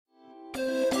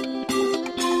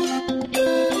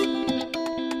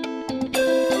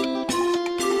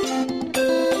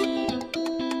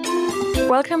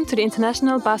Welcome to the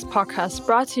International Bus Podcast,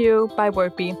 brought to you by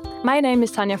Wordbee. My name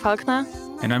is Tanya Falkner.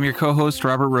 And I'm your co-host,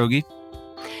 Robert Rogi.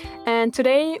 And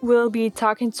today we'll be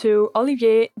talking to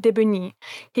Olivier Debeugny.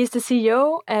 He's the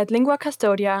CEO at Lingua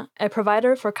Custodia, a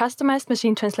provider for customized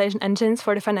machine translation engines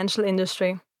for the financial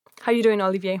industry. How are you doing,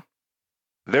 Olivier?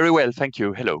 Very well, thank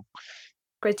you. Hello.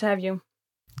 Great to have you.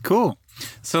 Cool.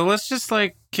 So let's just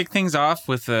kick things off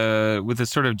with a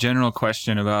sort of general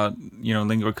question about,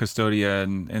 Lingua Custodia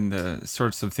and the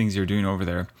sorts of things you're doing over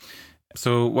there.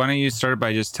 So why don't you start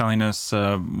by just telling us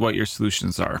what your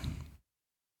solutions are?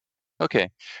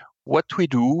 Okay. What we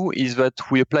do is that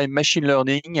we apply machine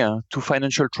learning to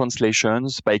financial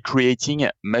translations by creating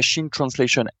machine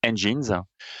translation engines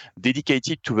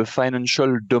dedicated to the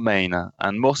financial domain,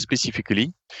 and more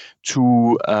specifically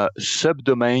to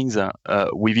subdomains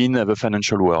within the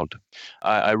financial world.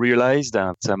 I realized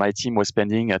that my team was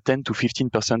spending 10 to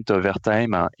 15% of their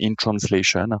time in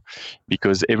translation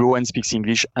because everyone speaks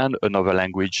English and another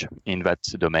language in that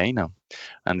domain.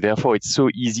 And therefore, it's so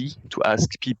easy to ask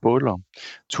people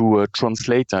to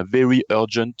translate very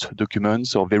urgent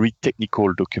documents or very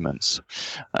technical documents.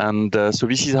 And so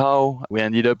this is how we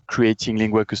ended up creating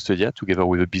Lingua Custodia together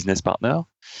with a business partner.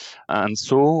 And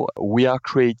so we are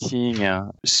creating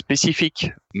specific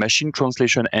machine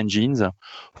translation engines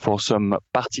for some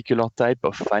particular type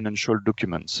of financial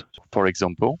documents. For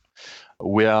example,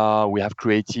 we have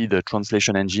created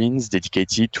translation engines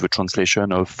dedicated to the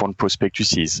translation of fund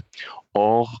prospectuses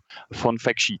or fund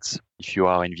fact sheets if you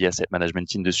are in the asset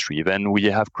management industry. Then we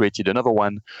have created another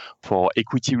one for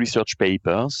equity research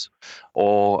papers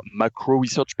or macro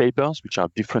research papers, which are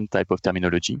different type of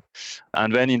terminology.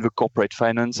 And then in the corporate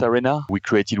finance arena, we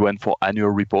created one for annual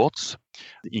reports,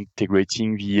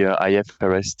 integrating the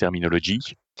IFRS terminology,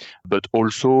 but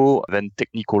also then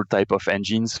technical type of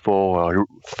engines for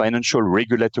financial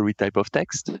regulatory type of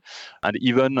text, and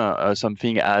even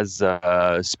something as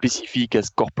specific as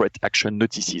corporate action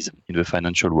notices in the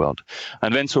financial world.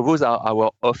 And then so those are our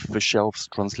off-the-shelf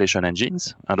translation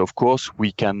engines. And of course,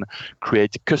 we can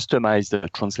create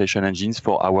customized translation engines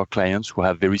for our clients who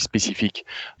have very specific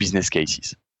business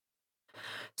cases.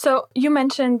 So you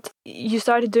mentioned you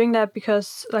started doing that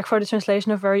because, for the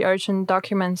translation of very urgent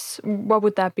documents. What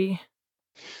would that be?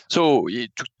 So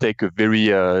to take a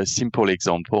very simple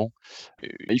example,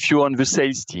 if you're on the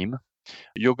sales team,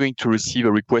 you're going to receive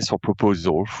a request for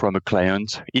proposal from a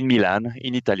client in Milan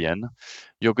in Italian.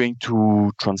 You're going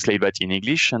to translate that in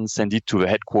English and send it to the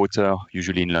headquarters,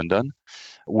 usually in London,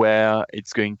 where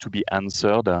it's going to be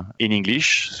answered in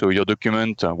English. So your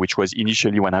document, which was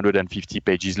initially 150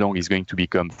 pages long, is going to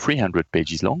become 300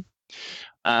 pages long.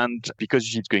 And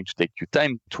because it's going to take you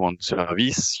time to answer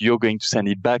this, you're going to send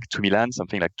it back to Milan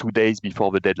something like 2 days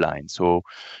before the deadline. So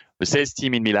the sales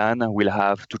team in Milan will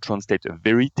have to translate a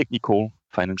very technical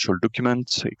financial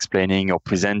document explaining or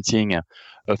presenting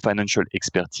a financial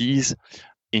expertise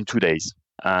in 2 days.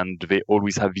 And they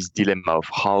always have this dilemma of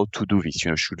how to do this.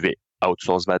 Should they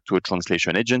outsource that to a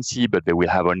translation agency, but they will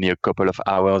have only a couple of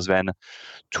hours then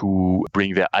to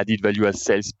bring their added value as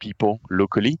salespeople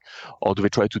locally, or do they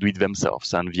try to do it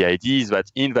themselves? And the idea is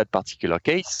that in that particular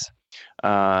case,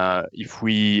 if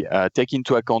we take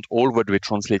into account all what they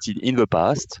translated in the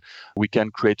past, we can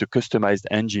create a customized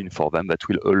engine for them that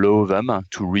will allow them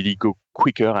to really go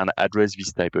quicker and address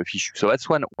this type of issue. So that's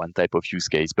one type of use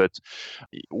case. But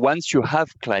once you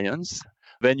have clients,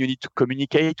 then you need to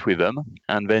communicate with them,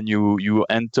 and then you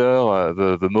enter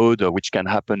the mode which can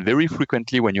happen very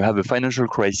frequently when you have a financial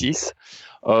crisis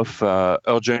of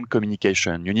urgent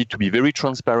communication. You need to be very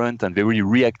transparent and very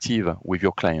reactive with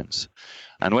your clients.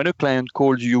 And when a client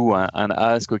calls you and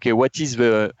asks, okay, what is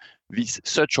this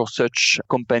such or such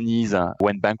companies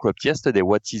went bankrupt yesterday,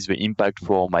 what is the impact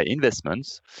for my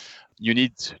investments? You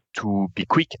need to be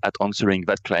quick at answering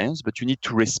that clients, but you need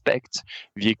to respect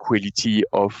the equality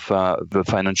of the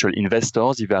financial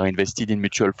investors if they are invested in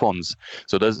mutual funds.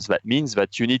 So that means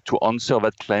that you need to answer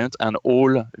that client and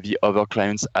all the other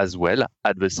clients as well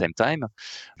at the same time,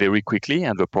 very quickly.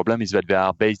 And the problem is that they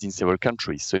are based in several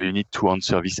countries. So you need to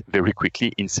answer this very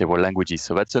quickly in several languages.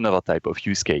 So that's another type of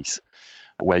use case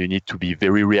where you need to be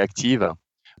very reactive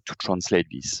to translate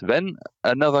this. Then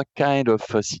another kind of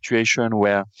situation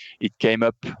where it came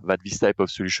up that this type of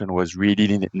solution was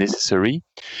really necessary,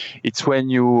 it's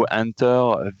when you enter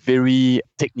a very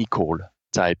technical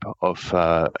type of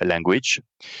language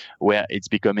where it's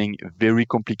becoming very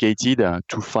complicated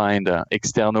to find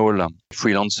external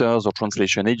freelancers or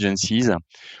translation agencies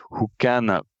who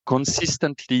can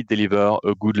consistently deliver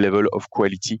a good level of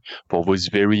quality for those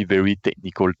very, very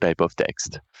technical type of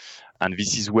text. And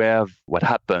this is where what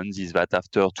happens is that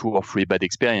after 2 or 3 bad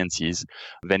experiences,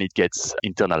 then it gets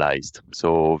internalized.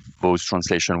 So those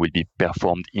translations will be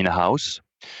performed in-house,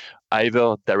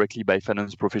 either directly by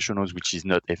finance professionals, which is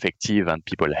not effective and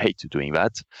people hate doing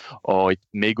that, or it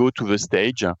may go to the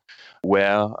stage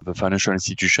where the financial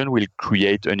institution will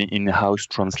create an in-house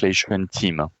translation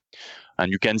team.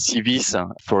 And you can see this,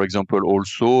 for example,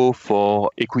 also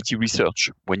for equity research.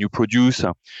 When you produce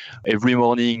every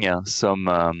morning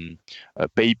some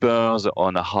papers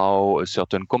on how a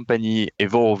certain company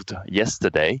evolved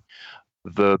yesterday,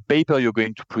 the paper you're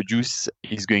going to produce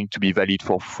is going to be valid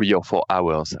for 3 or 4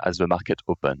 hours as the market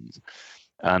opens.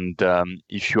 And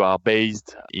if you are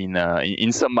based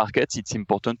in some markets, it's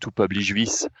important to publish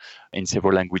this in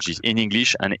several languages, in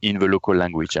English and in the local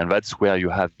language. And that's where you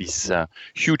have this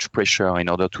huge pressure in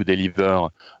order to deliver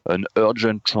an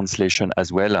urgent translation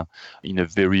as well in a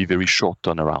very, very short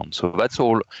turnaround. So that's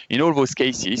all. In all those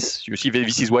cases, you see,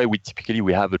 this is why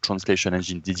we have a translation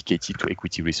engine dedicated to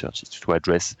equity research, to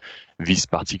address this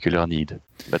particular need.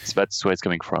 That's where it's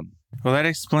coming from. Well, that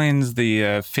explains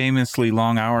the famously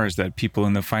long hours that people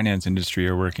in the finance industry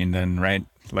are working then, right?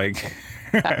 Like,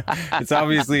 it's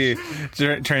obviously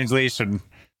translation.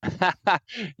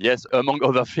 Yes, among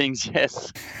other things,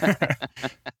 yes.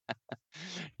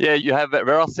 Yeah,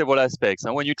 there are several aspects.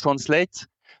 And when you translate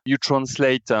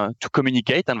to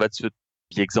communicate, and that's the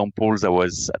examples I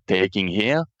was taking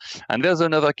here. And there's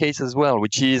another case as well,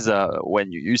 which is when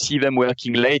you see them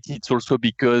working late, it's also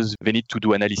because they need to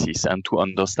do analysis and to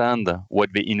understand what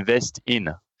they invest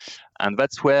in. And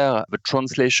that's where the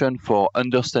translation for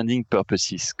understanding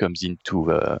purposes comes into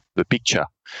the picture.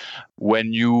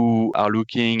 When you are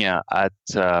looking at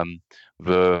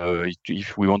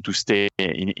if we want to stay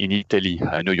in Italy,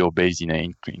 I know you're based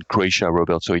in Croatia,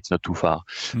 Robert, so it's not too far.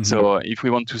 Mm-hmm. So if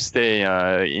we want to stay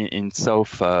in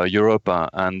South Europe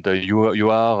and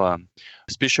you are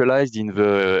specialized in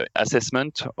the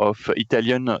assessment of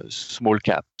Italian small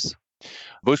caps,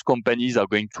 those companies are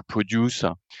going to produce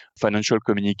financial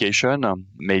communication,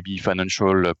 maybe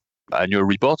financial annual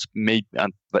reports,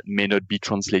 but may not be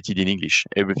translated in English.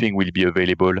 Everything will be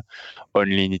available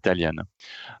only in Italian.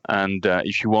 And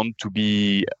if you want to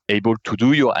be able to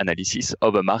do your analysis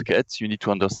of a market, you need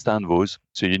to understand those.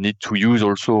 So you need to use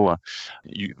also,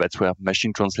 that's where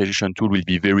machine translation tool will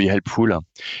be very helpful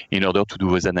in order to do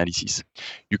those analysis.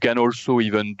 You can also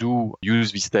even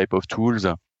use this type of tools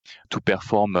to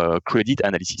perform credit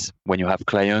analysis when you have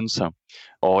clients,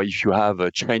 or if you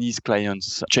have Chinese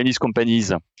clients, Chinese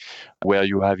companies where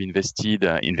you have invested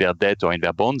in their debt or in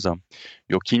their bonds,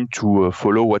 you're keen to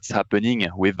follow what's happening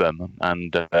with them.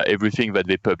 And everything that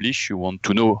they publish, you want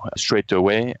to know straight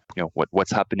away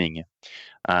what's happening.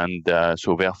 And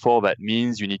so therefore, that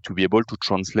means you need to be able to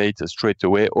translate straight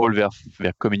away all their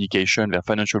communication, their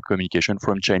financial communication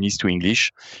from Chinese to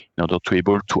English in order to be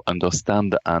able to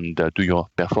understand and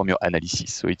perform your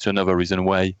analysis. So it's another reason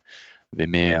why they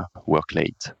may work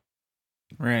late.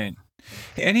 Right.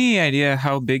 Any idea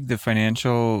how big the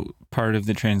financial part of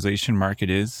the translation market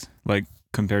is, like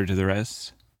compared to the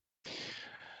rest?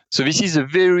 So this is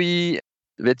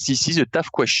a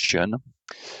tough question.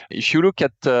 If you look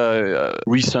at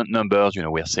recent numbers,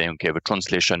 we're saying, okay, the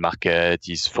translation market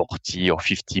is 40 or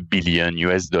 50 billion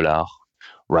US dollar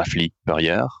roughly per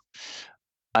year.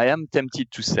 I am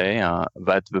tempted to say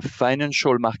that the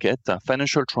financial market,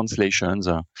 financial translations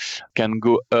can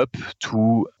go up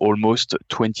to almost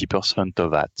 20%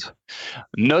 of that.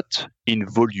 Not in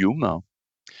volume,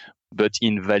 but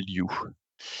in value.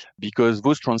 Because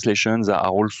those translations are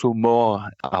also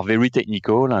are very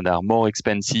technical and are more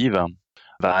expensive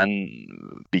than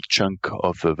big chunk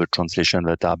of the translation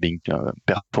that are being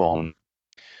performed.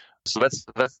 So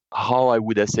that's how I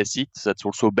would assess it. That's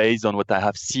also based on what I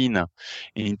have seen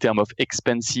in terms of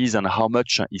expenses and how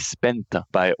much is spent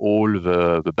by all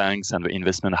the banks and the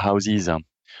investment houses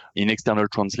in external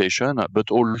translation, but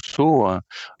also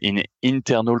in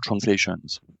internal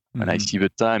translations. Mm-hmm. And I see the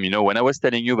time, when I was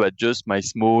telling you that just my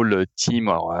small team,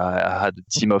 I had a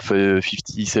team of 50,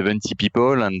 70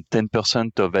 people, and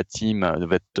 10% of that team,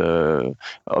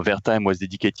 of their time was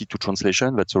dedicated to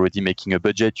translation. That's already making a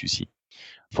budget, you see,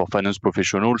 for finance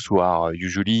professionals who are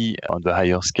usually on the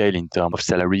higher scale in terms of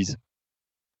salaries.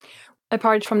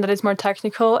 Apart from that, it's more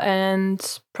technical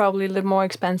and probably a little more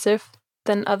expensive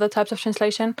than other types of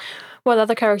translation. What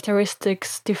other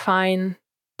characteristics define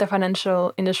the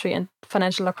financial industry and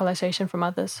financial localization from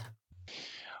others?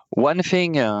 One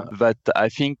thing that I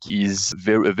think is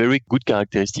a very good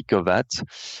characteristic of that,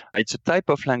 it's a type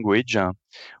of language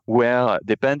where,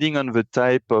 depending on the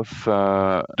type of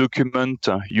document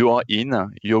you are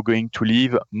in, you're going to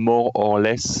live more or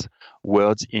less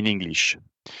words in English.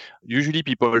 Usually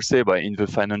people say, but in the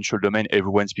financial domain,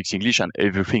 everyone speaks English and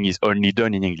everything is only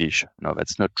done in English. No,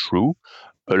 that's not true.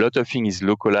 A lot of things is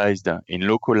localized in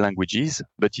local languages,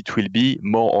 but it will be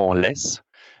more or less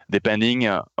depending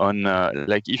on,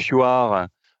 like if you are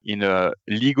in a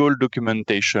legal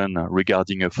documentation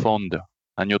regarding a fund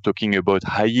and you're talking about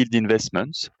high yield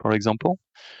investments, for example,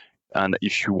 and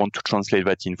if you want to translate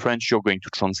that in French, you're going to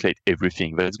translate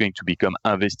everything. That's going to become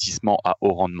investissement à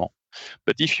haut rendement.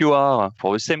 But if you are,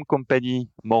 for the same company,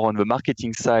 more on the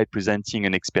marketing side, presenting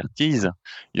an expertise,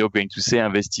 you're going to say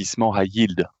investissement high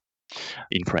yield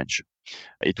in French.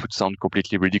 It would sound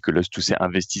completely ridiculous to say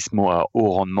investissement à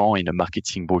haut rendement in a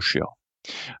marketing brochure.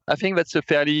 I think that's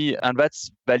and that's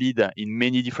valid in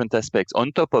many different aspects.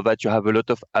 On top of that, you have a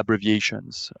lot of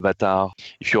abbreviations that are,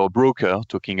 if you're a broker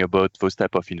talking about those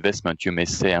type of investment, you may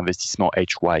say investissement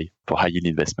HY for high yield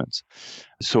investments.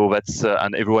 So that's,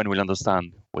 and everyone will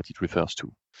understand what it refers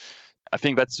to. I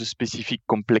think that's the specific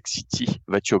complexity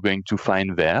that you're going to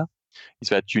find there, is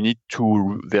that you need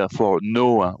to therefore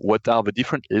know what are the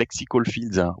different lexical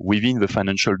fields within the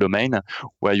financial domain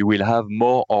where you will have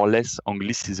more or less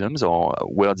Anglicisms or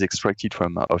words extracted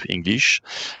from of English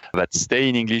that stay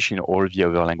in English in all the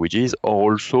other languages,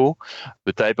 or also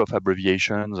the type of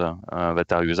abbreviations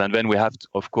that are used. And then we have,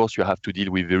 of course, you have to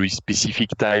deal with very specific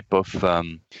type of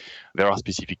there are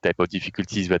specific type of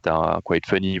difficulties that are quite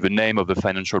funny. The name of the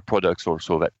financial products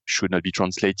also that should not be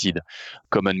translated.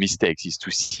 Common mistakes is to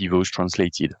see those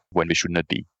translated when they should not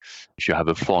be. If you have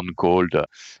a fund called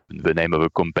the name of a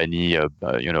company,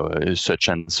 such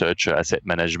and such asset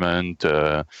management,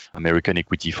 American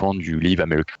equity fund, you leave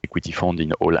American equity fund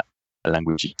in all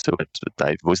languages. So that's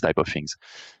those type of things.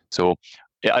 So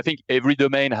yeah, I think every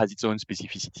domain has its own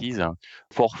specificities.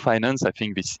 For finance, I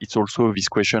think it's also this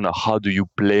question of how do you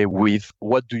play with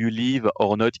what do you leave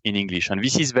or not in English. And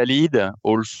this is valid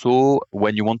also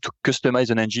when you want to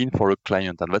customize an engine for a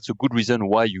client. And that's a good reason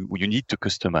why you need to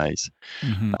customize.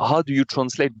 Mm-hmm. How do you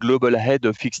translate global head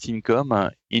of fixed income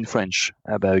in French?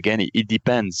 But again, it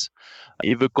depends.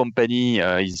 If a company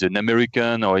is an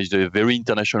American or is a very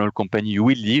international company, you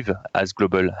will leave as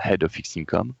global head of fixed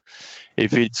income.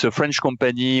 If it's a French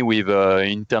company with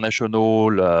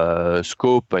international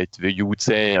scope, you would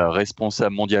say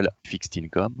responsable mondial fixed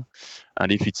income.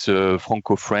 And if it's a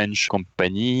Franco-French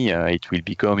company, it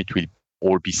will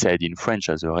all be said in French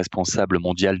as a responsable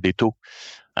mondial des taux.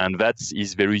 And that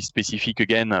is very specific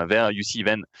again. There you see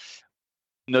then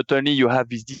not only you have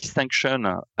this distinction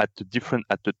at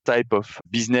the type of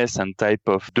business and type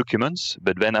of documents,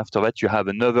 but then after that you have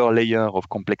another layer of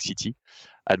complexity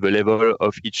at the level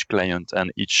of each client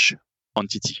and each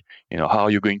entity. How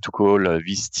are you going to call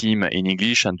this team in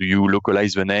English, and do you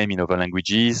localize the name in other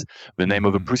languages, the name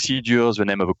of the procedures, the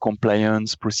name of the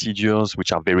compliance procedures,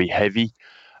 which are very heavy,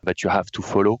 that you have to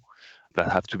follow,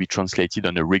 that have to be translated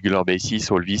on a regular basis.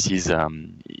 All this is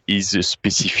a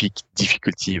specific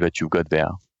difficulty that you've got there.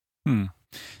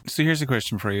 So here's a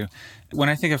question for you. When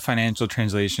I think of financial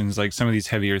translations, like some of these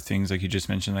heavier things, like you just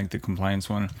mentioned, like the compliance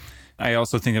one, I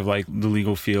also think of like the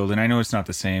legal field, and I know it's not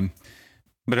the same,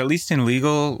 but at least in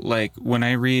legal, like when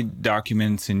I read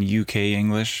documents in UK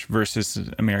English versus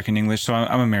American English, so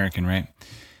I'm American, right?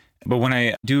 But when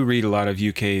I do read a lot of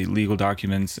UK legal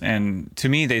documents, and to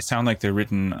me, they sound like they're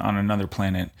written on another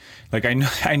planet. Like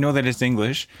I know that it's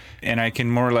English and I can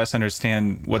more or less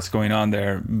understand what's going on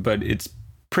there, but it's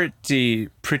pretty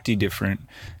different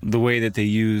the way that they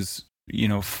use,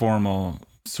 formal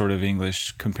sort of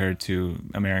English compared to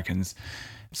Americans.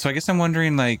 So I guess I'm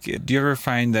wondering, like, do you ever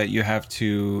find that you have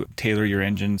to tailor your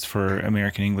engines for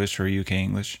American English or UK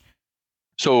English?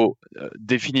 So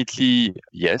definitely,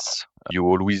 yes. You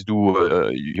always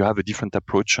do. You have a different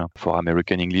approach for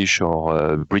American English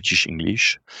or British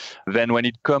English. Then when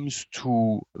it comes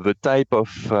to the type of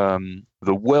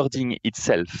the wording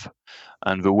itself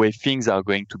and the way things are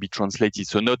going to be translated,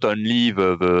 so not only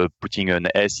the putting an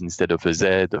S instead of a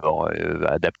Z or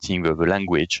adapting the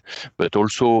language, but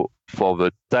also for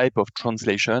the type of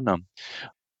translation.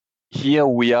 Here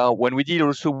we are, when we deal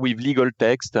also with legal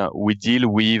text, we deal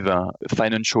with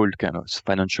financial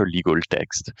legal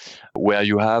text, where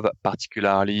you have,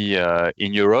 particularly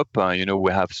in Europe,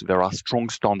 there are strong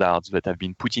standards that have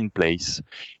been put in place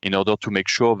in order to make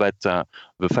sure that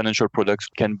the financial products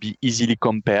can be easily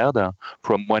compared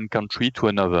from one country to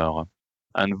another.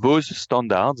 And those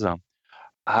standards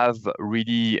have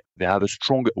a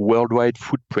strong worldwide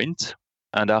footprint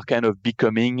and are kind of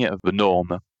becoming the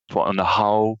norm. on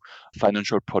how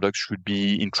financial products should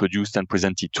be introduced and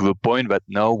presented, to the point that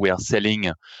now we are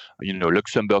selling,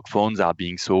 Luxembourg funds are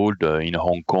being sold in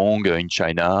Hong Kong, in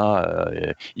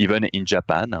China, even in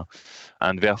Japan.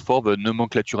 And therefore, the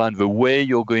nomenclature and the way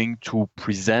you're going to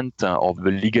present of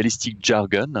the legalistic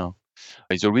jargon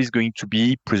is always going to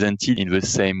be presented in the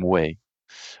same way.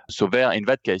 So there, in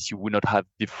that case, you would not have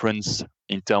difference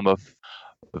in terms of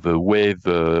the way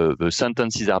the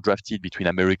sentences are drafted between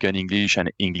American English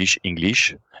and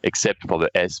English, except for the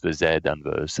S, the Z, and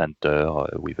the center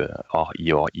with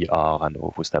RE or ER and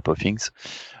all those type of things.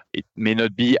 It may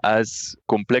not be as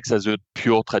complex as a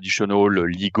pure traditional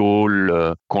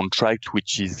legal contract,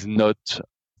 which is not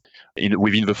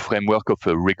within the framework of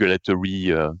a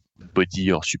regulatory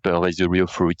body or supervisory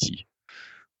authority.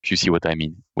 If you see what I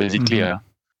mean. Was it clear?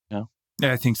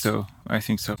 Yeah, I think so.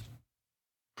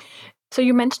 So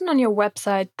you mentioned on your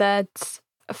website that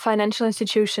financial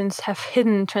institutions have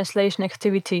hidden translation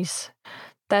activities.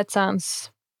 That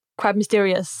sounds quite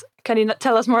mysterious. Can you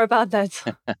tell us more about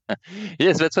that?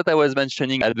 Yes, that's what I was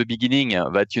mentioning at the beginning,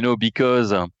 that,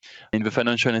 because in the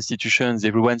financial institutions,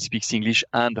 everyone speaks English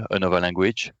and another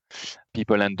language.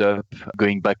 People end up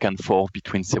going back and forth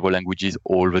between several languages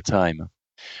all the time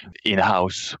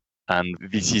in-house. And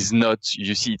this is not,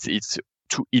 you see, it's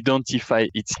to identify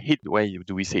its hidden. Why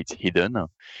do we say it's hidden?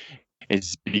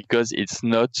 It's because it's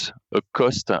not a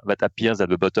cost that appears at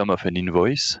the bottom of an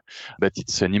invoice, but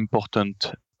it's an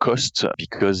important cost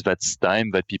because that's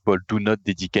time that people do not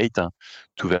dedicate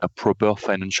to their proper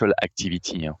financial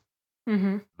activity.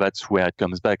 Mm-hmm. That's where it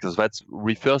comes back. So that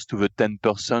refers to the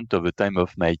 10% of the time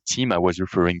of my team I was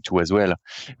referring to as well.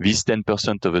 This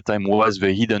 10% of the time was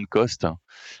the hidden cost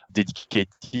dedicated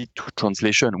to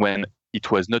translation when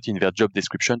it was not in their job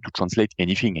description to translate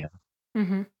anything.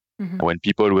 Mm-hmm. Mm-hmm. When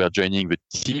people were joining the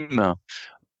team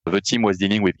was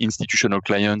dealing with institutional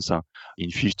clients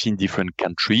in 15 different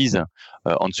countries,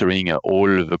 answering all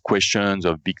the questions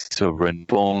of big sovereign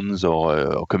funds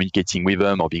or communicating with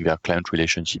them or being their client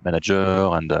relationship manager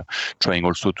and trying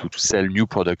also to sell new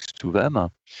products to them.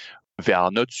 They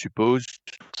are not supposed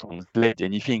to translate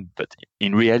anything, but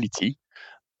in reality,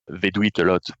 they do it a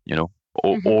lot,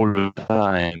 all the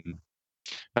time.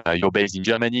 You're based in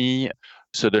Germany.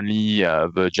 Suddenly,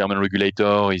 the German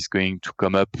regulator is going to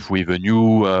come up with a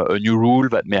new rule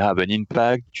that may have an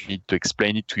impact. You need to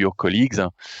explain it to your colleagues.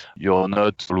 You're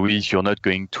not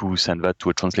going to send that to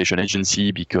a translation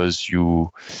agency because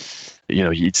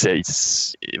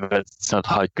it's not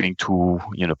how it's going to.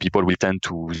 People will tend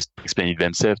to explain it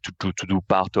themselves, to do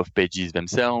part of pages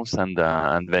themselves, and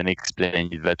then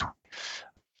explain it that way.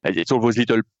 It's all those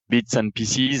little bits and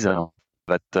pieces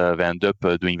that they end up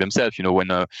doing themselves. When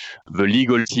the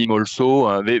legal team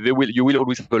also, you will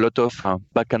always have a lot of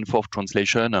back and forth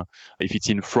translation. If it's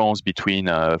in France between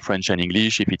French and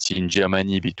English, if it's in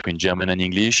Germany between German and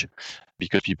English,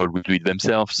 because people will do it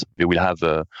themselves. They will have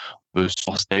the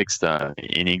source text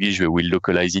in English. They will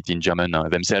localize it in German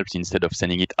themselves instead of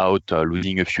sending it out,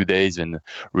 losing a few days and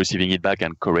receiving it back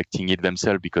and correcting it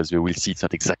themselves because they will see it's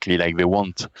not exactly like they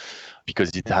want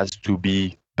because it has to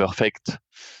be perfect.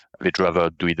 They'd rather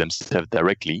do it themselves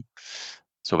directly.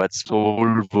 So that's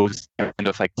all those kind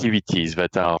of activities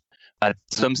that are at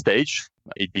some stage,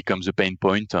 it becomes a pain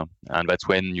point. And that's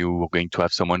when you're going to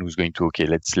have someone who's going to, okay,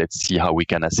 let's see how we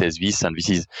can assess this. And this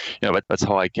is, that's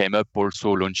how I came up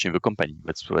also launching the company.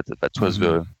 That was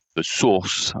the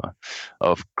source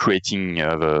of creating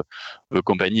the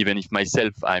company, even if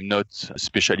myself, I'm not a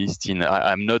specialist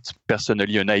I'm not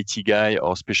personally an IT guy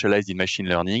or specialized in machine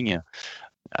learning.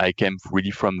 I came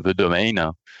really from the domain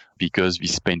because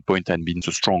this pain point had been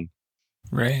so strong.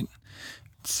 Right.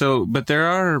 So, but there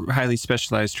are highly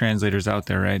specialized translators out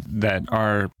there, right, that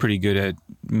are pretty good at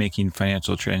making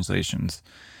financial translations.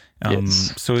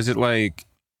 Yes. So is it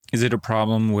a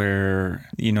problem where,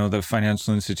 the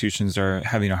financial institutions are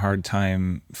having a hard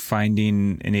time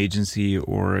finding an agency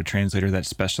or a translator that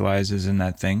specializes in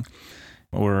that thing?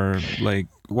 Or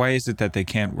why is it that they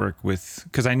can't work with,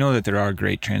 because I know that there are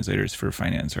great translators for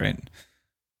finance, right?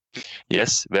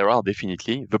 Yes, there are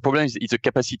definitely. The problem is it's a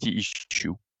capacity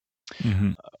issue.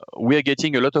 Mm-hmm. We are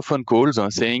getting a lot of phone calls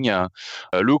saying,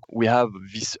 look, we have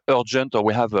this urgent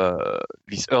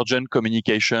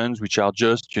communications, which are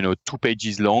just, 2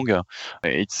 pages long.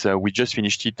 We just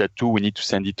finished it at 2. We need to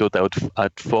send it out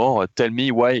at 4. Tell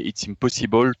me why it's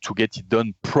impossible to get it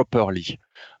done properly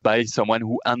by someone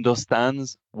who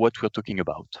understands what we're talking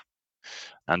about.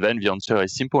 And then the answer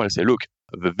is simple. I say, look,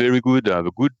 the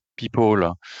good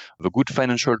people, the good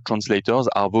financial translators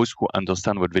are those who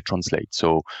understand what they translate.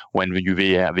 So when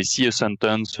they see a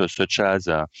sentence such as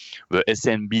the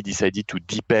SNB decided to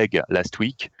depeg last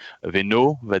week, they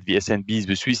know that the SNB is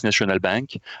the Swiss National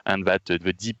Bank and that the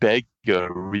depeg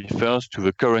refers to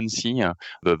the currency,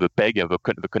 the peg,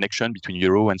 the connection between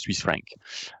euro and Swiss franc.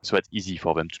 So that's easy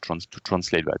for them to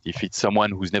translate that. If it's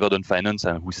someone who's never done finance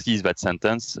and who sees that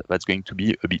sentence, that's going to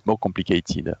be a bit more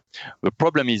complicated. The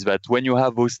problem is that when you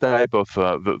have those type of,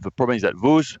 the problem is that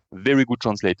those very good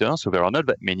translators, so there are not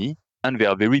that many, and they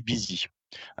are very busy.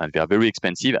 And they are very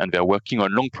expensive, and they are working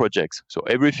on long projects. So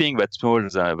everything that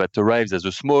arrives as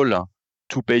a small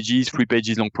 2 pages, 3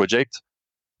 pages long project,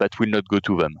 that will not go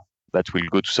to them. That will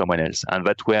go to someone else. And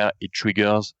that's where it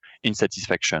triggers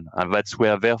insatisfaction. And that's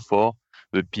where, therefore,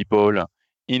 the people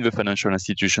in the financial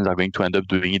institutions are going to end up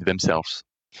doing it themselves.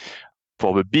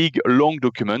 For the big, long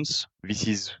documents, this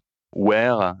is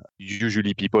where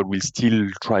usually people will still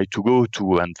try to go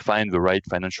to and find the right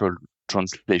financial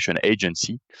translation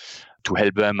agency to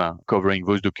help them covering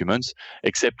those documents,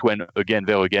 except when,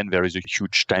 there is a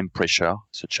huge time pressure,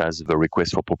 such as the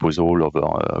request for proposal or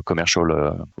the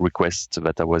commercial request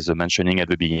that I was mentioning at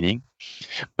the beginning.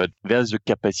 But there's a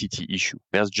capacity issue.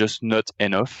 There's just not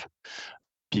enough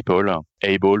people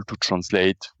able to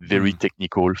translate very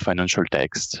technical financial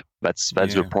text. That's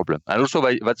the problem. And also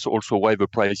that's also why the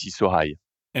price is so high.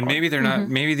 And maybe they're not,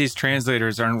 maybe these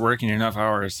translators aren't working enough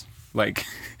hours. Like,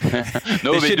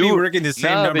 no, they should be working the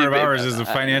same number of hours as the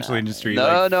financial industry.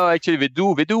 No, actually, they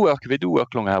do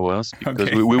work long hours because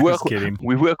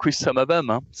we work with some of them.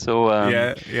 Huh? So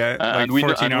like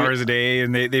 14 hours a day,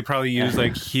 and they probably use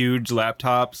like huge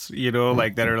laptops,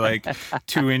 like that are like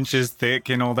 2 inches thick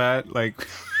and all that. Like,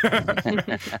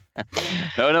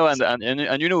 no, and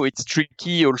it's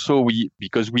tricky also.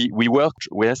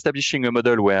 We're establishing a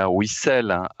model where we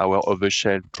sell our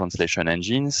off-the-shelf translation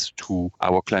engines to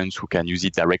our clients who can use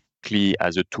it directly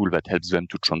as a tool that helps them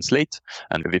to translate,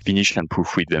 and they finish and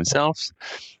proofread themselves.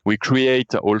 We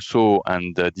create also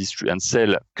and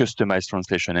sell customized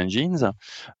translation engines.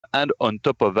 And on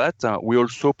top of that, we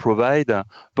also provide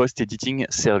post-editing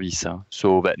service.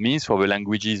 So that means for the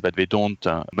languages that they don't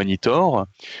monitor,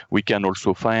 we can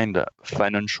also find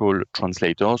financial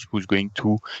translators who's going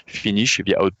to finish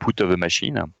the output of a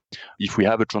machine if we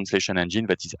have a translation engine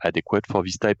that is adequate for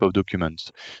this type of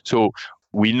documents. So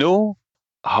we know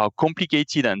how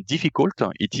complicated and difficult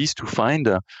it is to find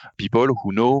people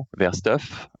who know their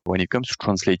stuff when it comes to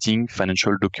translating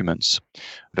financial documents.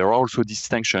 There are also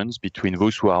distinctions between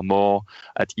those who are more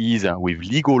at ease with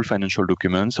legal financial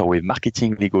documents or with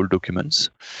marketing legal documents.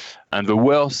 And the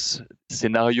worst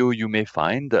scenario you may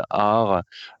find are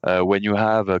when you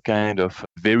have a kind of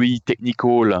very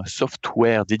technical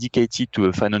software dedicated to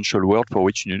a financial world for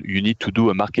which you need to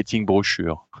do a marketing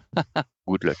brochure.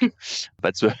 Good luck.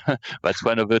 That's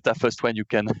one of the toughest one you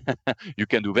can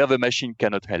do. Where the machine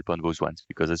cannot help on those ones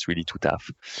because it's really too tough.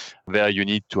 There you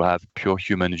need to have pure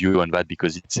human view on that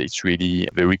because it's really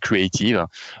very creative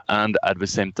and at the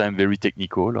same time very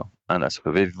technical. And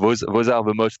those are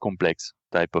the most complex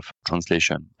type of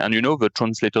translation. And the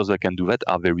translators that can do that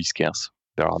are very scarce.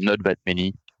 There are not that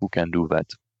many who can do that.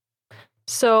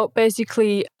 So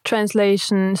basically,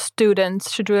 translation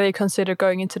students should really consider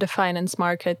going into the finance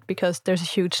market because there's a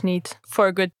huge need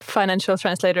for good financial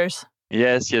translators.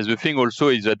 Yes. The thing also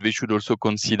is that they should also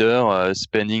consider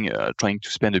trying to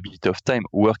spend a bit of time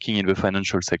working in the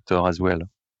financial sector as well.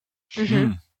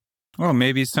 Mm-hmm. Well,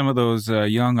 maybe some of those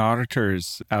young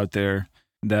auditors out there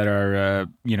that are,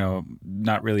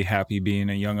 not really happy being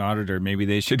a young auditor, maybe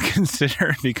they should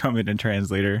consider becoming a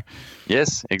translator.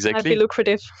 Yes, exactly. Might be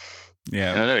lucrative.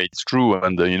 Yeah. No, it's true.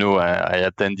 And, I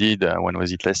attended, when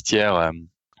was it last year,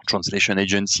 translation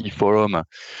agency forum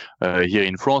here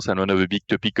in France. And one of the big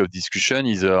topic of discussion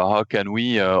is how can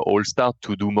we all start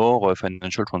to do more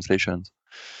financial translations?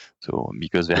 So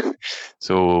because that's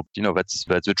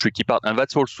the tricky part, and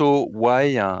that's also why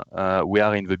we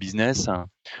are in the business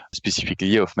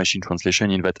specifically of machine translation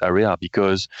in that area,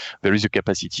 because there is a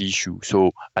capacity issue.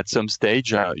 So at some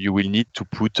stage you will need to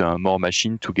put more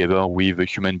machine together with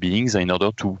human beings in order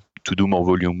to do more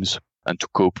volumes and to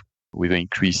cope with an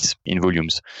increase in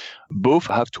volumes. Both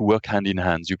have to work hand in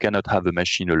hand. You cannot have a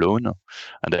machine alone,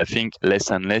 and I think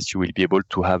less and less you will be able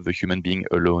to have the human being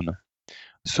alone.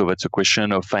 So that's a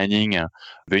question of finding,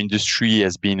 the industry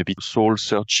has been a bit soul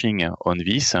searching on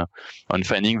this, on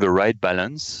finding the right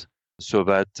balance so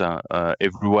that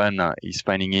everyone is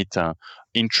finding it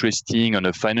interesting on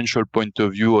a financial point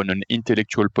of view, on an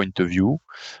intellectual point of view,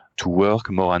 to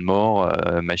work more and more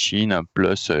machine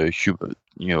plus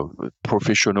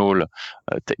professional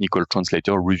technical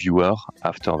translator reviewer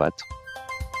after that.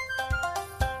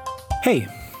 Hey,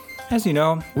 as you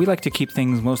know, we like to keep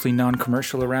things mostly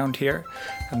non-commercial around here,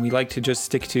 and we like to just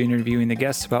stick to interviewing the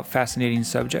guests about fascinating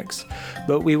subjects.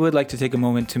 But we would like to take a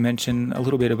moment to mention a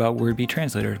little bit about WordBee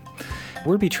Translator.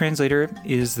 WordBee Translator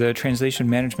is the translation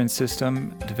management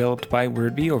system developed by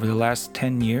WordBee over the last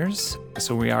 10 years.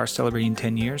 So we are celebrating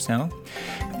 10 years now.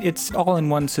 It's all in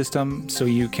one system, so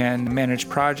you can manage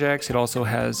projects. It also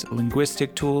has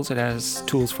linguistic tools. It has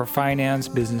tools for finance,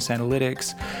 business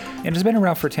analytics, and it's been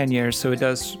around for 10 years, so it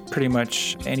does pretty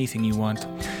much anything you want.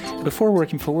 Before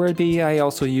working for WordBee, I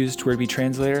also used WordBee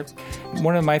Translator.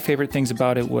 One of my favorite things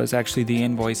about it was actually the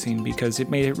invoicing, because it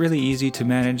made it really easy to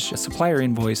manage supplier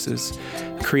invoices,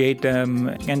 create them,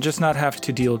 and just not have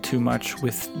to deal too much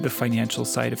with the financial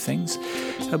side of things.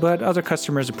 But other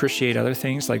customers appreciate other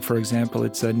things, like for example,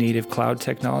 it's a native cloud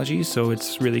technology, so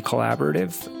it's really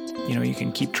collaborative. You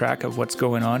can keep track of what's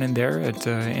going on in there at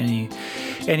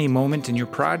any moment in your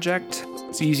project.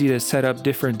 It's easy to set up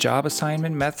different job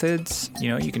assignment methods.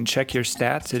 You can check your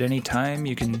stats at any time.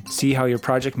 You can see how your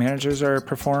project managers are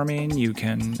performing. You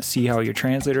can see how your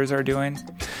translators are doing.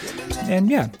 And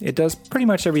yeah, it does pretty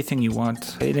much everything you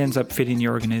want. It ends up fitting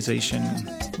your organization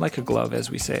like a glove,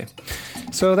 as we say.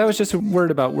 So that was just a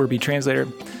word about WordBee Translator.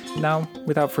 Now,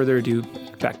 without further ado,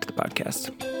 back to the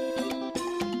podcast.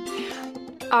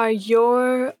 Are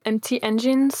your MT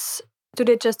engines, do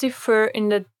they just differ in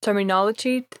the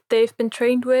terminology that they've been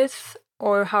trained with,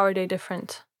 or how are they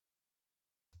different?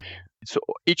 So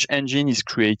each engine is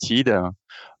created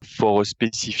for a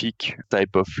specific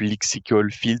type of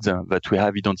lexical field that we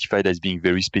have identified as being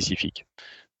very specific.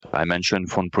 I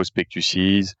mentioned fund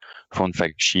prospectuses, fund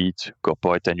fact sheet,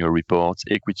 corporate annual reports,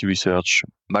 equity research,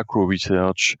 macro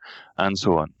research, and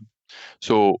so on.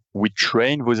 So we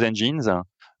train those engines.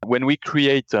 When we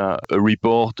create a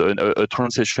report, a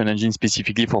translation engine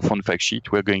specifically for fund fact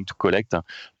sheet, we're going to collect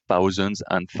thousands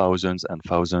and thousands and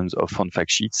thousands of fund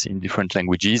fact sheets in different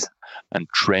languages and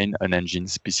train an engine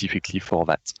specifically for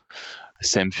that.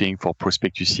 Same thing for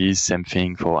prospectuses, same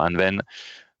thing and then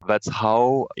that's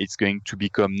how it's going to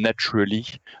become naturally,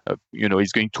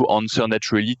 it's going to answer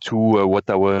naturally to what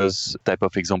type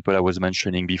of example I was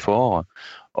mentioning before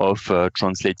of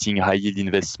translating high yield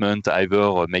investment,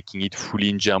 either making it fully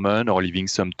in German or leaving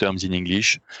some terms in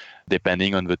English,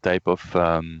 depending on the type of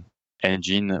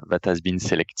engine that has been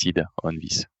selected on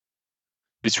this.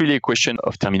 It's really a question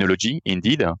of terminology,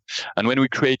 indeed. And when we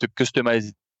create a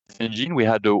customized engine, we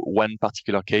had one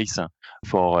particular case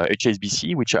for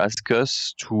HSBC, which asked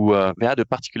us they had a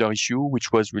particular issue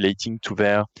which was relating to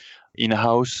their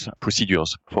in-house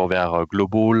procedures for their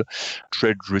global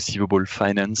trade receivable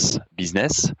finance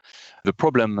business. The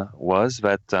problem was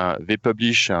that they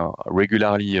publish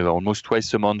regularly, almost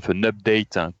twice a month, an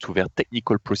update to their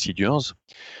technical procedures.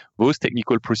 Those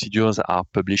technical procedures are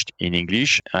published in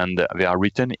English and they are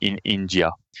written in India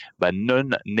by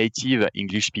non-native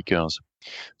English speakers.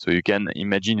 So you can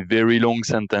imagine very long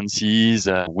sentences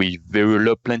with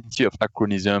plenty of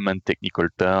acronym and technical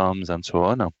terms and so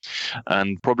on.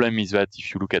 And problem is that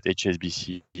if you look at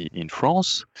HSBC in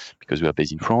France, because we are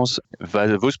based in France,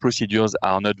 those procedures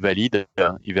are not valid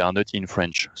if they are not in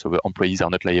French. So the employees are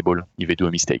not liable if they do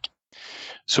a mistake.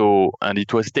 So, and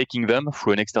it was taking them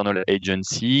through an external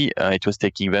agency, it was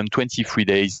taking them 23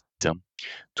 days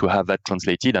to have that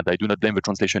translated. And I do not blame the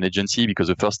translation agency, because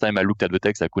the first time I looked at the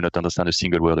text, I could not understand a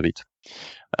single word of it.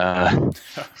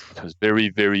 It was very,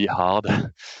 very hard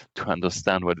to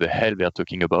understand what the hell they're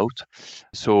talking about.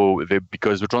 So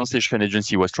because the translation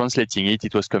agency was translating it,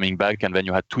 it was coming back, and then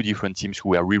you had two different teams who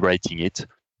were rewriting it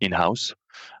in-house.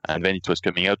 And then it was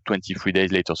coming out 23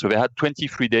 days later. So they had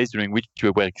 23 days during which they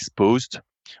were exposed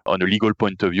on a legal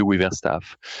point of view with their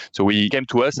staff. So we came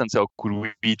to us and said, could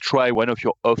we try one of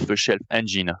your off-the-shelf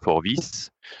engine for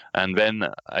this? And then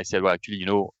I said, well, actually,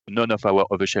 none of our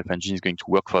off-the-shelf engine is going to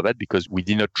work for that, because we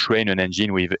did not train an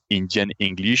engine with Indian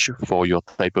English for your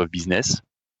type of business.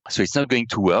 So it's not going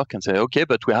to work. And say, okay,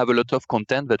 but we have a lot of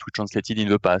content that we translated in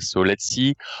the past. So let's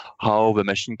see how the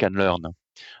machine can learn.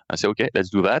 I said, okay, let's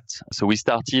do that. So we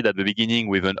started at the beginning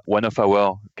with one of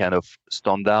our kind of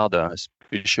standard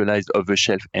specialized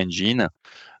off-the-shelf engine.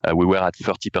 We were at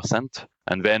 30%.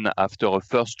 And then after a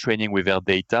first training with their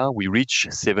data, we reached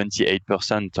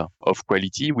 78% of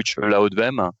quality, which allowed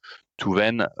them to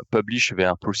then publish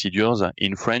their procedures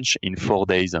in French in 4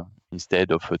 days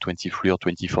instead of 23 or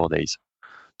 24 days.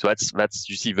 So that's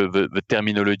you see, the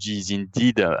terminology is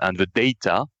indeed, and the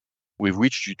data with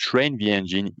which you train the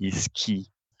engine is key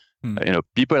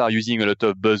People are using a lot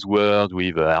of buzzwords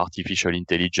with artificial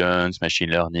intelligence, machine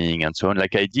learning, and so on.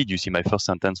 Like I did, you see, my first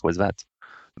sentence was that.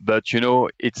 But,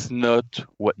 it's not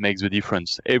what makes the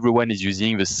difference. Everyone is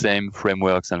using the same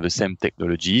frameworks and the same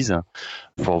technologies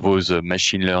for those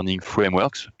machine learning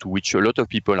frameworks, to which a lot of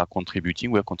people are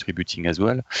contributing. We're contributing as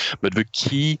well. But the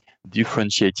key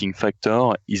differentiating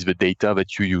factor is the data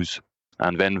that you use.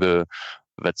 And then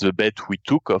that's the bet we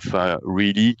took of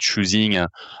really choosing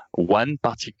one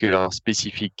particular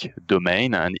specific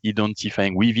domain and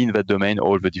identifying within that domain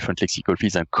all the different lexical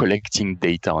fields and collecting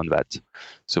data on that,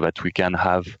 so that we can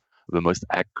have the most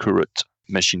accurate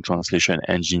machine translation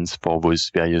engines for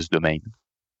those various domains.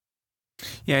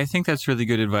 Yeah, I think that's really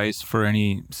good advice for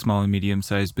any small and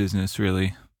medium-sized business,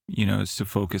 really, is to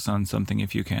focus on something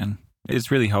if you can.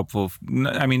 It's really helpful.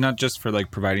 I mean, not just for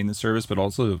like providing the service, but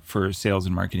also for sales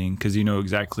and marketing, because you know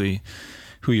exactly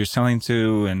who you're selling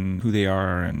to and who they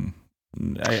are. And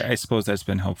I suppose that's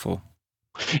been helpful.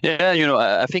 Yeah,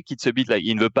 I think it's a bit like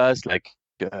in the past, like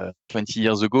 20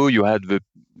 years ago, you had the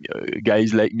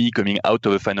guys like me coming out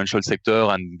of the financial sector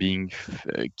and being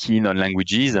keen on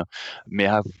languages may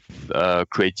have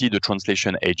created a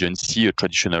translation agency, a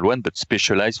traditional one, but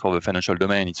specialized for the financial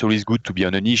domain. It's always good to be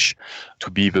on a niche, to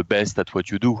be the best at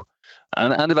what you do.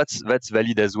 And that's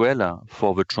valid as well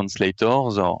for the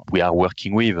translators we are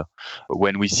working with.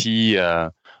 When we see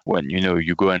when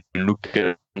you go and look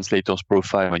at translators'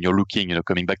 profile, when you're looking,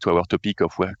 coming back to our topic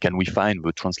of where can we find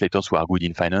the translators who are good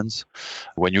in finance,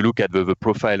 when you look at the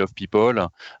profile of people,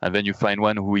 and then you find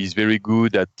one who is very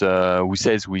good at, who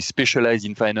says we specialize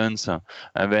in finance,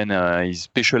 and then is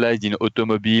specialized in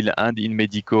automobile and in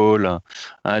medical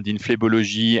and in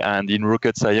phlebology and in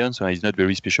rocket science, he's not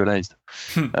very specialized.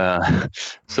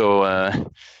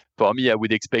 For me, I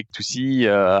would expect to see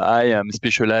I am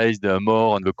specialized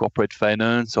more on the corporate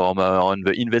finance or on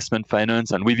the investment finance,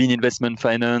 and within investment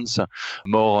finance,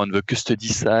 more on the custody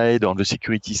side, on the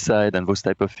security side, and those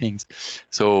type of things.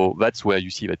 So that's where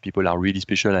you see that people are really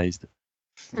specialized.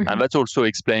 Mm-hmm. And that also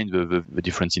explains the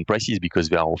difference in prices, because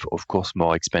they are, of course,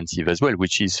 more expensive as well,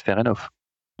 which is fair enough.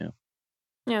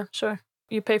 Yeah, sure.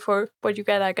 You pay for what you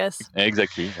get, I guess.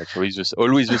 Exactly. That's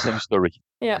always the same story.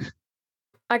 Yeah.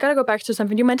 I gotta go back to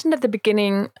something you mentioned at the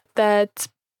beginning, that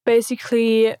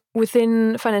basically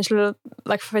within financial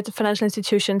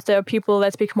institutions, there are people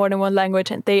that speak more than one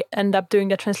language and they end up doing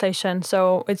the translation.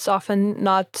 So it's often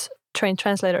not trained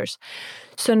translators.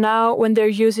 So now when they're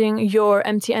using your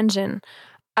MT engine,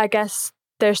 I guess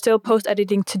there's still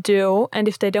post-editing to do. And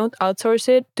if they don't outsource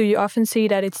it, do you often see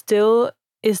that it still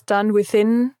is done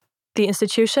within the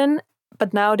institution,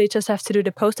 but now they just have to do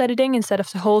the post-editing instead of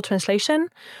the whole translation?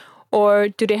 Or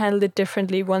do they handle it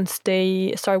differently once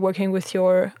they start working with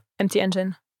your MT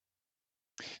engine?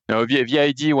 No, the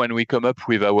idea when we come up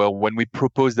with when we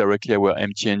propose directly our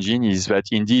MT engine is that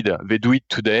indeed they do it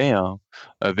today,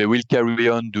 they will carry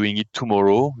on doing it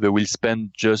tomorrow. They will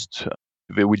just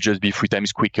be 3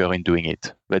 times quicker in doing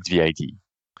it. That's the idea.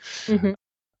 Mm-hmm.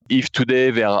 If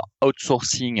today they are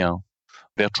outsourcing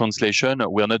their translation,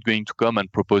 we are not going to come and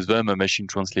propose them a machine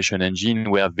translation engine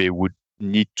where they would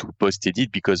need to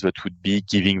post-edit, because that would be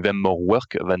giving them more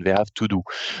work than they have to do.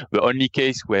 The only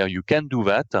case where you can do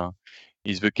that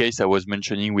is the case I was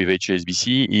mentioning with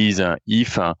HSBC, is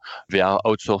if they are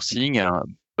outsourcing,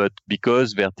 but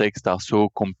because their texts are so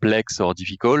complex or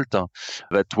difficult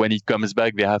that when it comes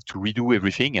back, they have to redo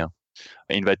everything.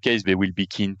 In that case, they will be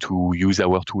keen to use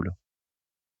our tool.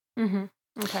 Mm-hmm.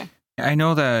 Okay. I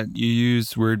know that you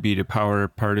use WordBee to power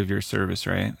part of your service,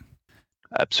 right?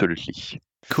 Absolutely.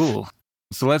 Cool.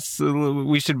 So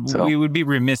we would be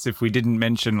remiss if we didn't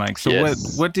mention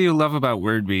yes. What do you love about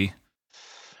WordBee?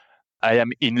 I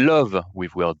am in love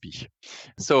with WordBee.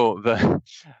 So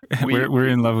we're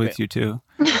in love with you too.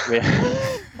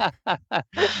 I'm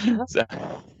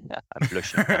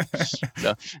blushing.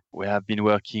 So we have been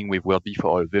working with WordBee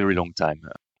for a very long time.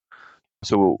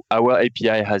 So our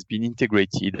API has been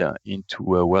integrated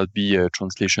into a WordBee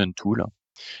translation tool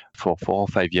for 4 or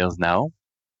 5 years now.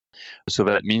 So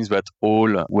that means that all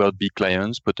WordBee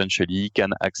clients potentially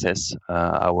can access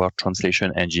our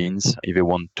translation engines if they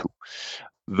want to.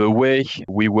 The way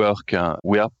we work,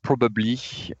 we are probably,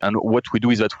 and what we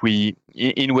do is that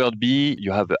in WordBee,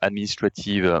 you have an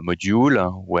administrative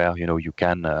module where, you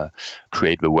can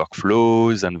create the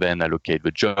workflows and then allocate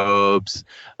the jobs.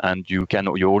 And you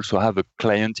also have a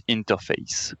client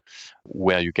interface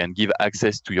where you can give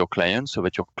access to your clients so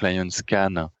that your clients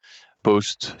can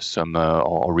post some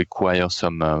or require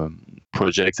some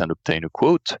projects and obtain a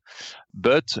quote,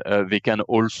 but they can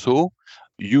also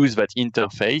use that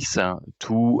interface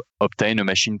to obtain a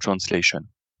machine translation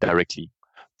directly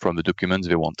from the documents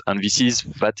they want. And this is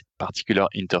that particular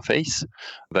interface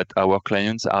that our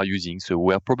clients are using. So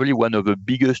we're probably one of the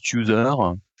biggest users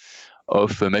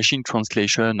of a machine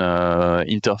translation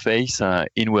interface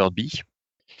in WorldBee,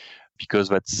 because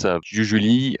that's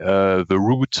usually the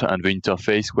route and the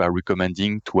interface we are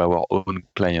recommending to our own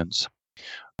clients.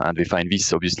 And they find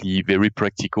this obviously very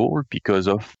practical because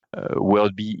of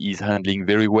WorldBee is handling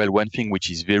very well one thing which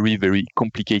is very, very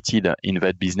complicated in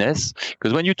that business.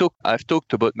 Because when I've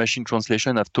talked about machine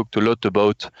translation, I've talked a lot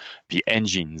about the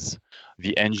engines.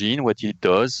 The engine, what it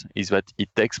does is that it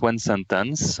takes one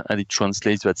sentence and it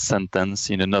translates that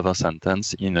sentence in another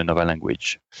sentence in another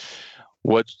language.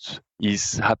 What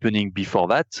is happening before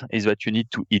that is that you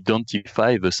need to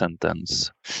identify the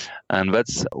sentence. And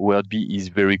that's WorldBee is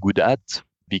very good at,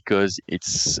 because it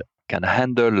can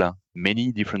handle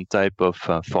many different type of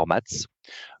formats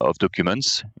of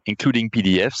documents, including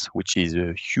PDFs, which is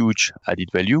a huge added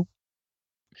value.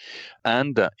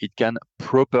 And it can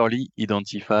properly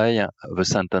identify the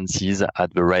sentences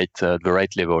at the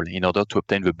right level in order to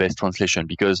obtain the best translation.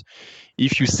 Because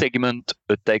if you segment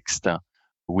a text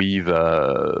with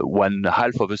one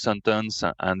half of a sentence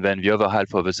and then the other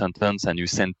half of a sentence, and you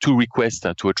send two requests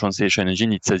to a translation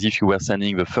engine, it's as if you were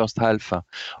sending the first half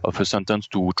of a sentence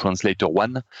to translator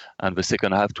 1 and the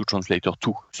second half to translator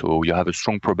 2. So you have a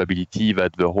strong probability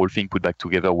that the whole thing put back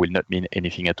together will not mean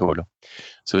anything at all.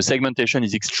 So segmentation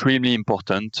is extremely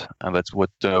important, and that's what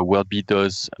WorldBee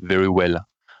does very well,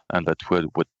 and that's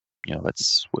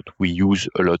that's what we use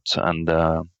a lot. And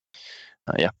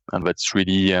and that's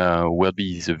really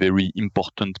WorldBee is a very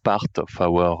important part of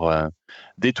our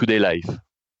day-to-day life.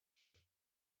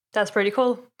 That's pretty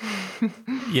cool.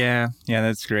 Yeah,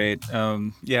 that's great.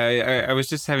 I was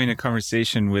just having a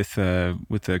conversation with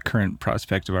a current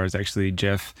prospect of ours, actually,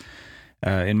 Jeff,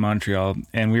 in Montreal,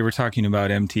 and we were talking about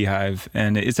MT Hive,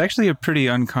 and it's actually a pretty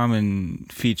uncommon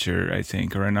feature, I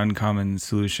think, or an uncommon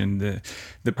solution.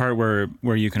 The part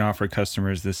where you can offer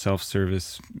customers the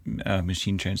self-service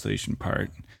machine translation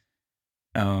part.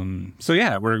 So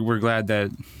yeah, we're glad that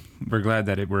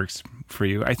it works for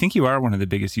you. I think you are one of the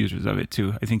biggest users of it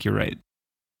too. I think you're right.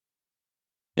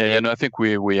 I think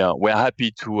we're happy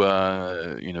to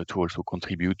to also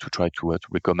contribute, to try to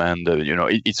recommend.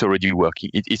 It's already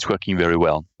working. It's working very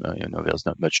well. There's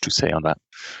not much to say on that.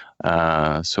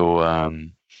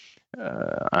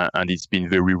 And it's been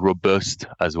very robust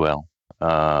as well.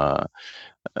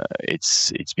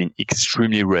 It's been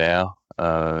extremely rare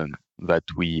that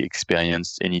we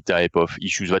experienced any type of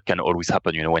issues. That can always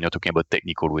happen. When you're talking about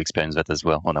technical, we experience that as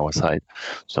well on our side.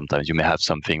 Sometimes you may have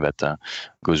something that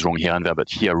goes wrong here and there, but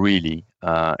here really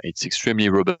it's extremely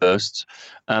robust.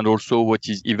 And also what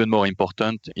is even more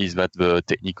important is that the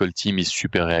technical team is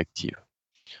super reactive.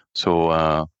 So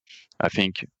I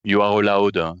think you are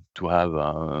allowed to have,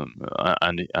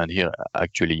 and here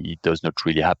actually it does not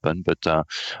really happen, but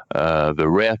the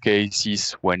rare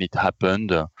cases when it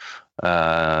happened,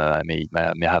 may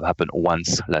have happened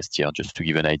once last year, just to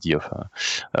give an idea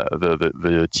of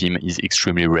the team is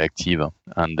extremely reactive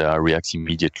and reacts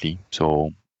immediately. So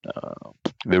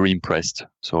very impressed.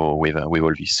 So with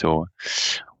all this, so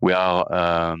we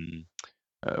are.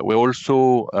 We're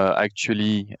also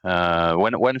actually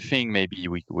one thing maybe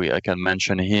I can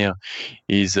mention here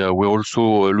is we're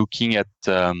also looking at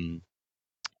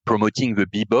promoting the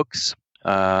B-Box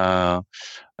to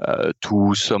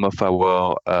some of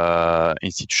our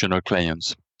institutional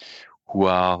clients who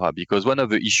are, because one of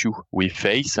the issues we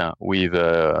face with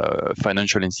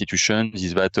financial institutions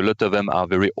is that a lot of them are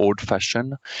very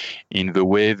old-fashioned in the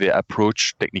way they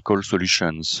approach technical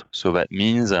solutions. So that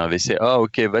means they say, oh,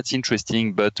 okay, that's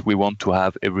interesting, but we want to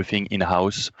have everything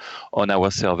in-house on our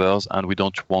servers and we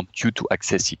don't want you to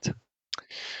access it.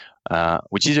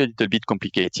 Which is a little bit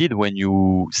complicated when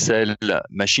you sell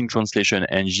machine translation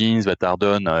engines that are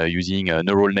done using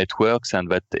neural networks and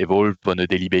that evolve on a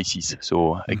daily basis.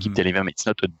 So I keep telling them it's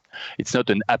not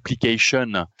an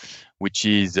application which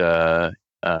is there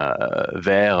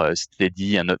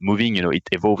steady and not moving. It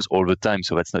evolves all the time,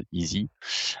 so that's not easy.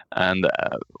 And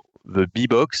the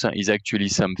B-Box is actually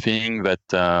something that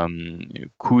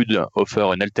could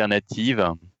offer an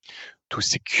alternative to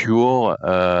secure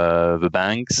the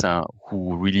banks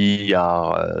who really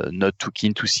are not too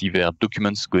keen to see their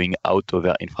documents going out of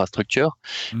their infrastructure,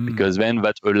 because then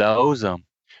that allows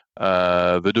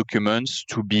the documents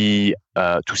to be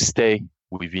to stay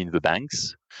within the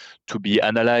banks to be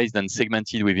analyzed and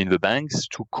segmented within the banks,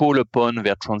 to call upon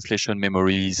their translation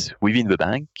memories within the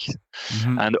bank.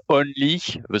 Mm-hmm. And only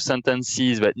the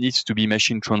sentences that needs to be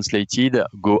machine translated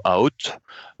go out.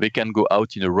 They can go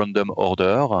out in a random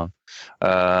order.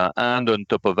 And on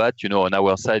top of that, on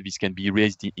our side, this can be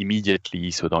raised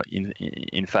immediately. So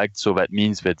in fact, so that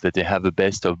means that they have the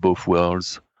best of both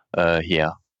worlds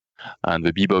here. And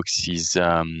the B-Box is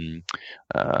not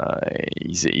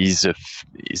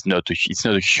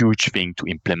a huge thing to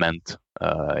implement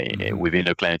within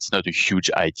a client. It's not a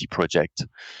huge IT project.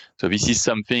 So this is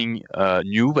something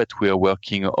new that we are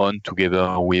working on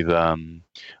together with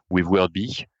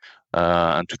WorldB,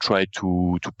 and to try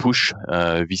to push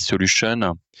this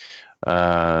solution.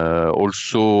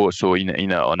 Also, so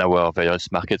on our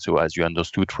various markets. So as you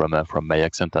understood from my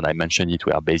accent, and I mentioned it,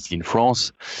 we are based in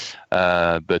France,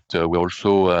 but we're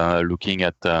also looking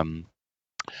at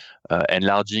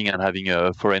enlarging and having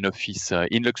a foreign office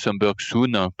in Luxembourg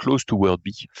soon, close to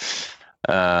WorldB,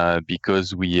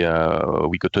 because we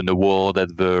got an award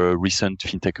at the recent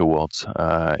FinTech Awards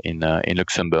in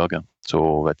Luxembourg.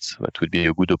 So that would be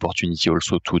a good opportunity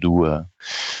also to do.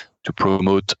 To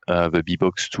promote the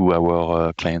B-Box to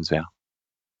our clients there.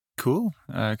 Cool.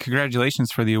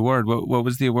 Congratulations for the award. What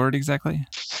was the award exactly?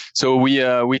 So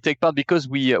we take part because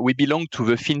we belong to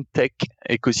the fintech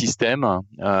ecosystem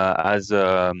as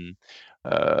a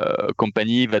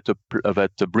company that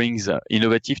brings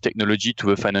innovative technology to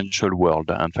the financial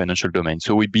world and financial domain.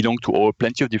 So we belong to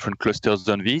plenty of different clusters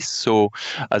on this. So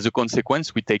as a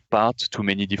consequence, we take part to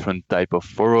many different type of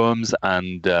forums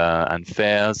and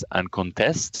fairs and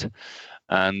contests.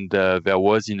 And there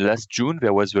was in last June,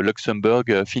 there was the Luxembourg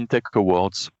FinTech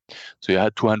Awards. So you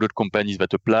had 200 companies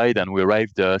that applied, and we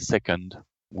arrived second,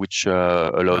 which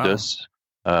allowed us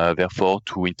therefore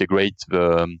to integrate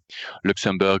the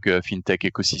Luxembourg fintech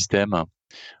ecosystem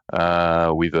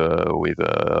with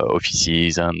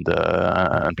offices and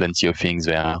plenty of things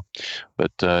there.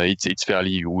 But it's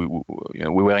fairly.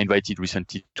 We were invited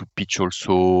recently to pitch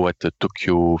also at the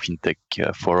Tokyo FinTech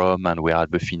Forum, and we are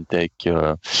at the FinTech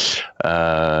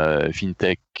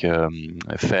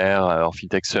Fair or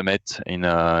FinTech Summit in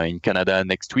Canada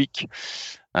next week,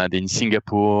 and in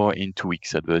Singapore in 2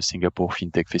 weeks at the Singapore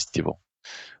FinTech Festival.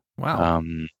 Wow.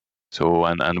 So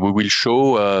and we will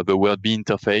show the WorldB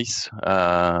interface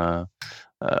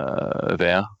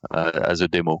there as a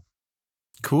demo.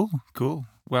 Cool.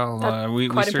 Well, we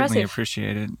certainly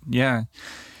appreciate it. Yeah.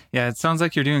 It sounds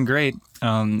like you're doing great.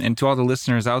 And to all the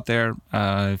listeners out there,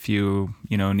 if you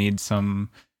need some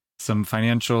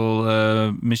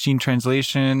financial machine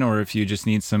translation, or if you just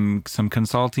need some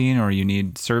consulting, or you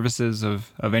need services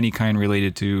of any kind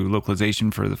related to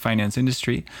localization for the finance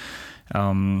industry,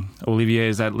 Olivier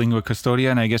is at Lingua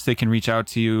Custodia, and I guess they can reach out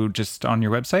to you just on your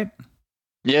website?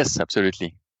 Yes,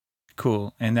 absolutely.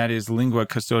 Cool. And that is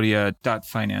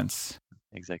linguacustodia.finance.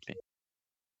 Exactly.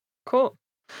 Cool.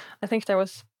 I think that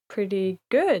was pretty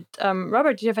good.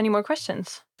 Robert, do you have any more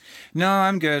questions? No,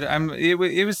 I'm good.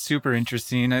 It was super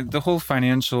interesting. The whole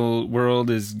financial world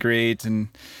is great, and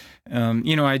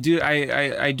I do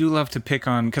love to pick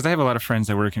on, because I have a lot of friends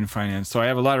that work in finance, so I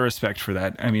have a lot of respect for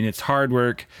that. I mean, it's hard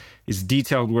work, it's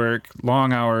detailed work,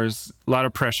 long hours, a lot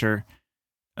of pressure.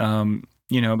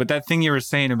 But that thing you were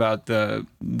saying about the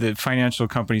financial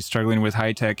companies struggling with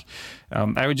high tech,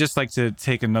 I would just like to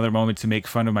take another moment to make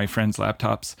fun of my friends'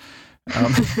 laptops.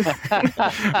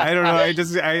 I don't know. I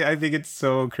think it's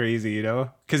so crazy,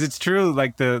 because it's true.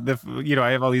 Like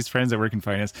I have all these friends that work in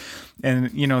finance,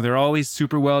 and they're always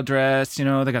super well dressed. They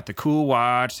got the cool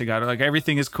watch. They got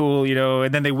everything is cool.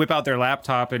 And then they whip out their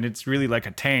laptop, and it's really like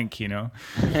a tank. And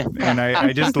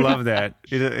I just love that.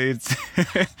 It's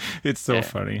so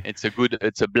funny. It's a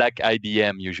black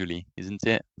IBM usually, isn't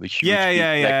it?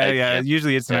 Yeah.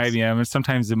 Usually it's an IBM, and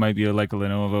sometimes it might be a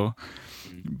Lenovo.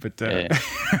 But okay,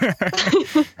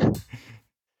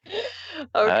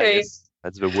 yes,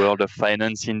 that's the world of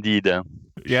finance indeed.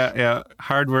 Yeah,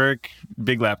 hard work,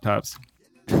 big laptops.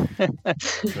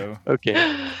 So. Okay,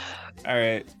 all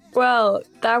right. Well,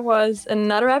 that was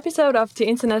another episode of the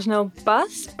International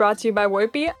Bus, brought to you by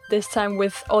WorldB, this time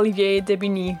with Olivier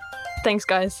Debeugny. Thanks,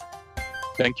 guys.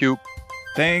 Thank you.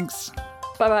 Thanks.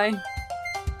 Bye-bye.